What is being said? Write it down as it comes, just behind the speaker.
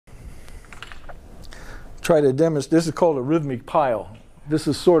try to demonstrate. This is called a rhythmic pile. This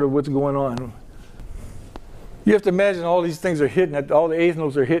is sort of what's going on. You have to imagine all these things are hitting at, all the eighth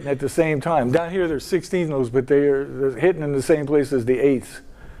notes are hitting at the same time. Down here there's 16th notes, but they're hitting in the same place as the eighths.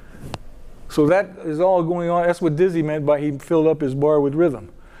 So that is all going on. That's what Dizzy meant by he filled up his bar with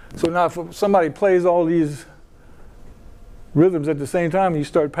rhythm. So now if somebody plays all these rhythms at the same time, and you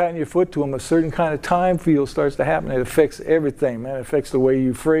start patting your foot to them, a certain kind of time feel starts to happen. It affects everything, man. It affects the way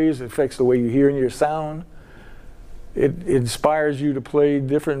you phrase, it affects the way you hear in your sound. It inspires you to play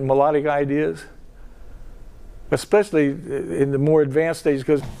different melodic ideas, especially in the more advanced stages,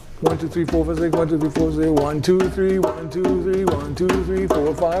 because 1, 2, 3, 4, 5, 6, 1, 2, 3, 4, 6, 1, 2, 3, 1, 2, 3, 1, 2, 3,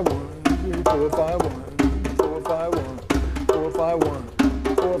 4, 5, 1, 3, 4, 5, 1, 4, 5, 1, 4, 5,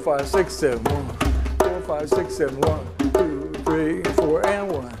 1, 4, 5, 6, 7, 1, 4, 5, 6, 7, 1, 2, 3, 4,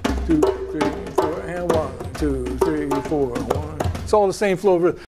 and 1, 2, 3, 4, and 1, 2, 3, 4, 1. It's all the same flow of rhythm.